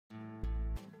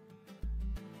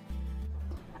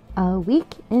A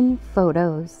week in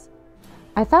photos.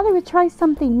 I thought I would try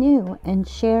something new and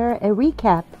share a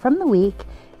recap from the week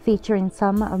featuring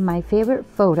some of my favorite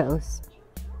photos.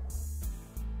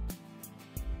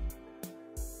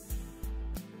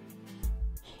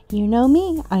 You know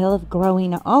me, I love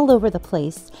growing all over the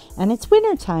place, and it's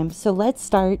winter time, so let's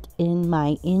start in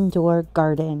my indoor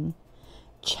garden.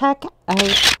 Check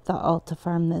out the Alta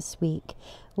Farm this week.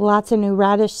 Lots of new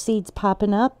radish seeds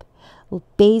popping up.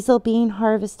 Basil being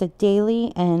harvested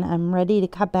daily, and I'm ready to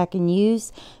cut back and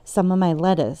use some of my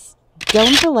lettuce.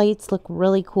 Don't the lights look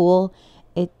really cool?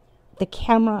 The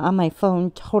camera on my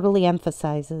phone totally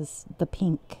emphasizes the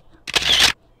pink.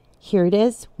 Here it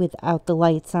is without the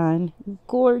lights on.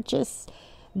 Gorgeous.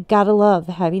 Gotta love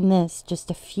having this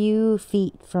just a few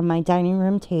feet from my dining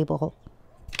room table.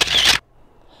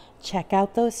 Check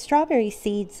out those strawberry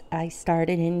seeds I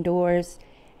started indoors.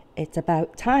 It's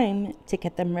about time to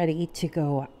get them ready to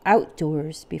go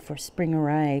outdoors before spring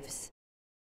arrives.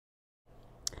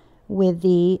 With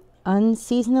the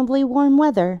unseasonably warm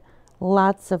weather,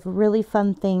 lots of really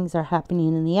fun things are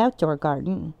happening in the outdoor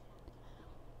garden.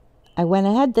 I went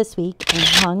ahead this week and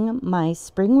hung my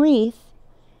spring wreath,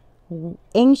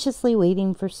 anxiously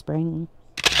waiting for spring.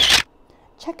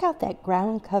 Check out that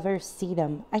ground cover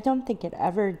sedum. I don't think it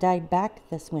ever died back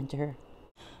this winter.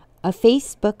 A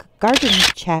Facebook garden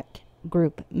chat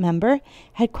group member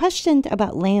had questioned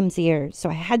about lamb's ear, so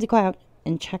I had to go out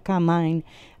and check on mine.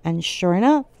 And sure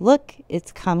enough, look,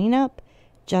 it's coming up,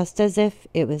 just as if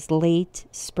it was late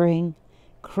spring.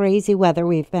 Crazy weather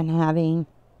we've been having.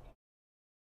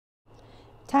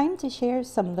 Time to share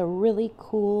some of the really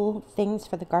cool things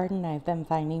for the garden I've been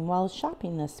finding while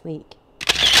shopping this week.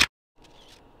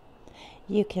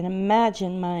 You can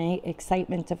imagine my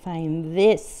excitement to find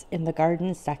this in the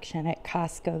garden section at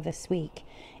Costco this week.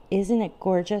 Isn't it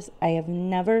gorgeous? I have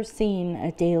never seen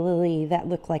a daylily that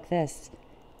looked like this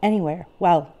anywhere.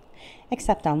 Well,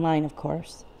 except online, of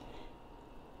course.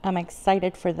 I'm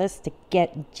excited for this to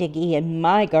get jiggy in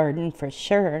my garden for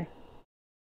sure.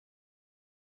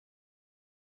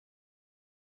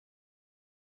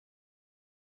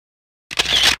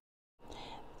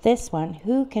 This one,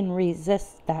 who can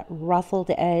resist that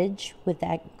ruffled edge with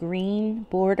that green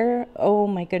border? Oh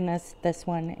my goodness, this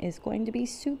one is going to be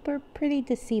super pretty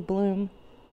to see bloom.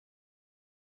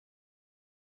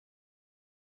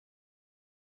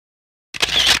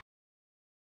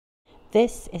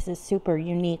 This is a super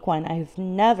unique one. I've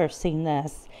never seen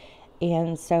this.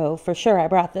 And so for sure I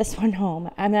brought this one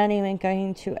home. I'm not even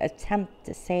going to attempt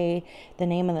to say the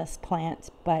name of this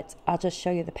plant, but I'll just show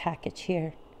you the package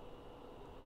here.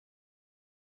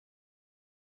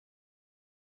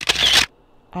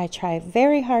 I try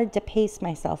very hard to pace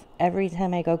myself every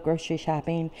time I go grocery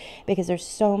shopping because there's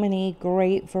so many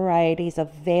great varieties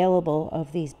available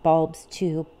of these bulbs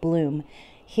to bloom.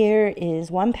 Here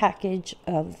is one package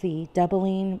of the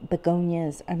doubling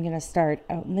begonias I'm going to start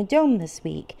out in the dome this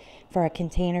week for a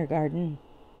container garden.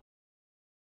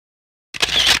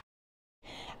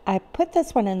 I put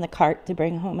this one in the cart to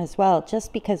bring home as well,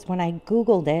 just because when I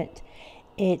Googled it,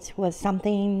 it was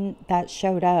something that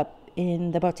showed up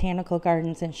in the botanical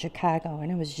gardens in Chicago,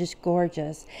 and it was just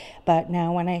gorgeous. But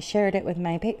now when I shared it with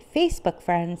my Facebook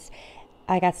friends,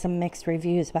 I got some mixed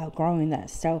reviews about growing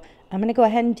this. So I'm going to go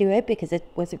ahead and do it because it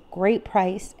was a great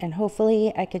price, and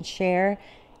hopefully I can share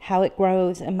how it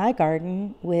grows in my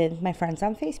garden with my friends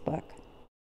on Facebook.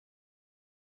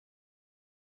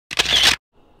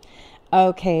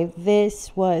 Okay,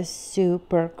 this was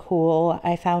super cool.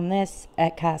 I found this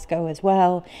at Costco as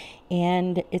well,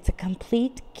 and it's a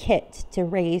complete kit to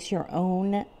raise your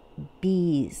own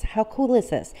bees. How cool is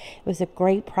this? It was a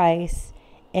great price,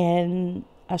 and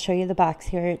I'll show you the box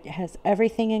here. It has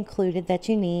everything included that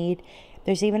you need.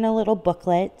 There's even a little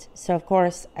booklet. So of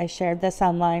course I shared this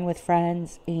online with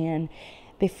friends, and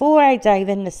before I dive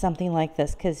into something like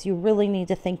this, because you really need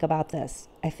to think about this,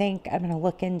 I think I'm going to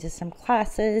look into some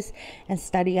classes and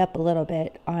study up a little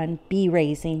bit on bee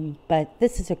raising. But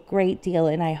this is a great deal,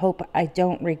 and I hope I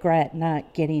don't regret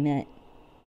not getting it.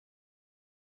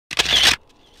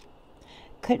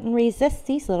 Couldn't resist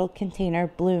these little container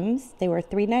blooms. They were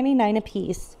 $3.99 a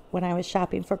piece when I was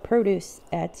shopping for produce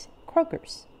at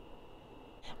Kroger's.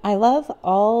 I love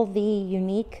all the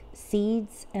unique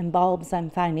seeds and bulbs I'm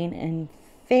finding in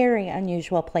very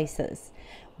unusual places.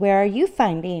 Where are you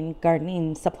finding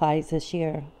gardening supplies this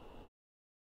year?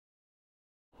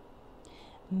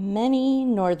 Many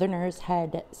northerners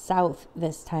head south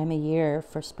this time of year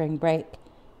for spring break.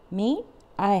 Me,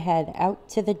 I head out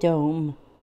to the dome.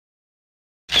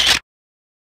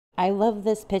 I love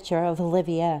this picture of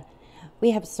Olivia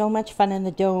We have so much fun in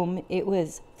the dome. It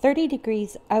was 30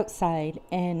 degrees outside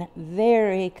and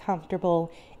very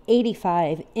comfortable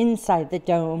 85 inside the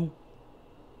dome.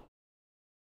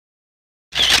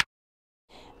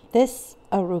 This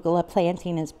arugula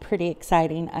planting is pretty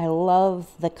exciting. I love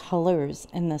the colors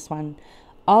in this one.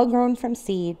 All grown from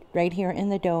seed right here in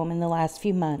the dome in the last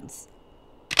few months.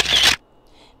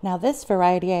 Now this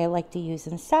variety I like to use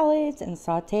in salads and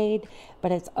sauteed,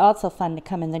 but it's also fun to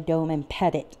come in the dome and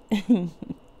pet it.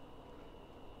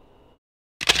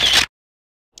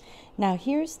 Now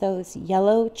here's those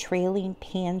yellow trailing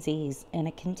pansies in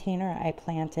a container I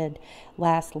planted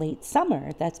last late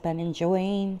summer that's been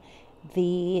enjoying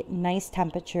the nice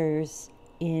temperatures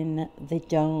in the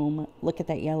dome. Look at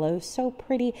that yellow, so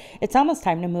pretty. It's almost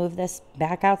time to move this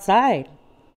back outside.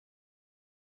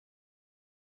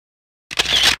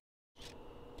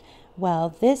 Well,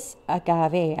 this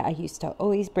agave I used to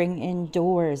always bring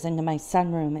indoors into my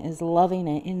sunroom is loving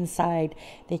it inside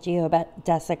the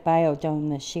geodesic biodome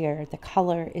this year. The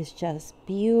color is just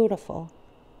beautiful.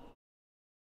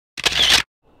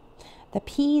 The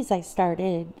peas I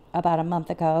started about a month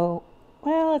ago,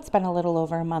 well, it's been a little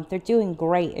over a month. They're doing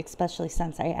great, especially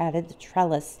since I added the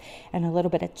trellis and a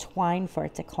little bit of twine for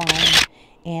it to climb.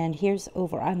 And here's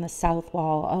over on the south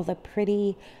wall, all the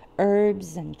pretty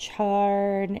herbs and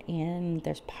chard, and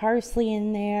there's parsley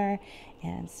in there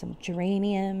and some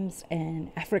geraniums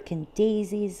and African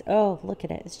daisies. Oh, look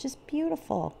at it. It's just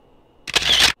beautiful.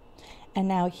 And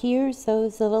now here's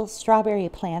those little strawberry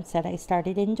plants that I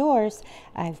started indoors.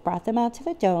 I've brought them out to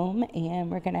the dome,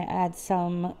 and we're going to add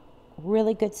some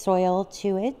really good soil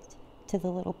to it, to the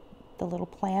little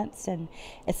plants, and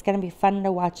it's going to be fun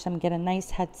to watch them get a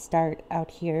nice head start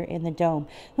out here in the dome.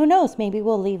 Who knows, maybe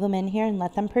we'll leave them in here and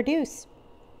let them produce.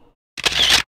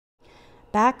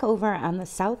 Back over on the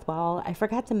south wall, I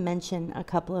forgot to mention a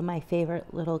couple of my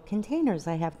favorite little containers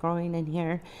I have growing in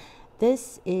here.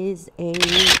 This is a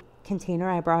container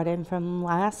I brought in from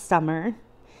last summer,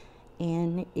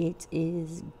 and it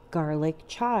is garlic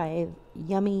chive.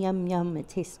 Yummy, yum, yum. It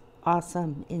tastes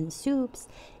awesome in soups,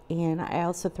 and I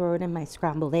also throw it in my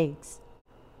scrambled eggs.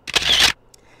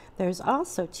 There's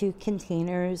also 2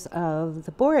 containers of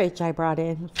the borage I brought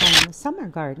in from the summer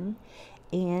garden,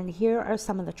 and here are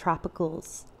some of the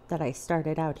tropicals that I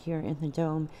started out here in the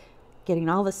dome, getting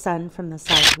all the sun from the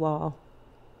south wall.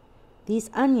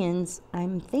 These onions,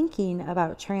 I'm thinking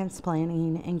about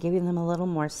transplanting and giving them a little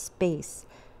more space.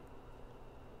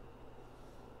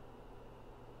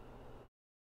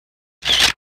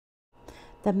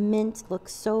 The mint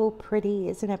looks so pretty,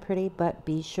 isn't it pretty? But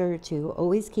be sure to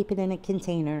always keep it in a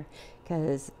container,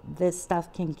 because this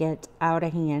stuff can get out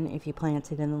of hand if you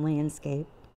plant it in the landscape.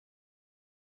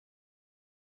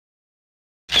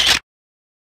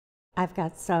 I've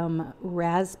got some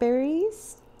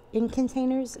raspberries in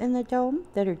containers in the dome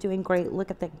that are doing great.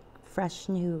 Look at the fresh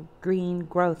new green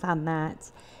growth on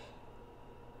that.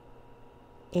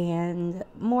 And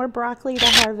more broccoli to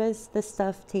harvest. This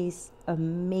stuff tastes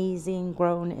amazing,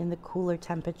 grown in the cooler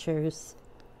temperatures.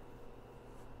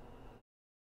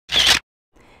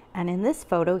 And in this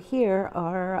photo here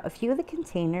are a few of the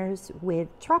containers with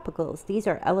tropicals. These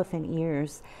are elephant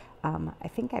ears. I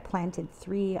think I planted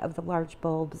 3 of the large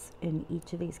bulbs in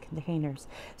each of these containers.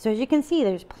 So as you can see,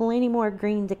 there's plenty more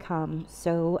green to come.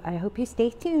 So I hope you stay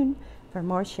tuned for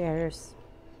more shares.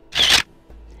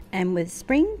 And with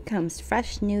spring comes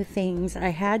fresh new things. I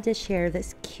had to share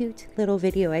this cute little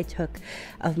video I took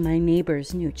of my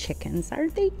neighbor's new chickens.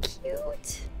 Aren't they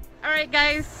cute? All right,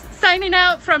 guys, signing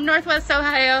out from Northwest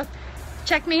Ohio.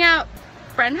 Check me out,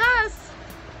 Friend Haas.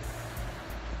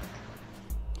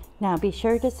 Now be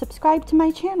sure to subscribe to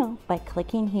my channel by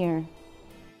clicking here.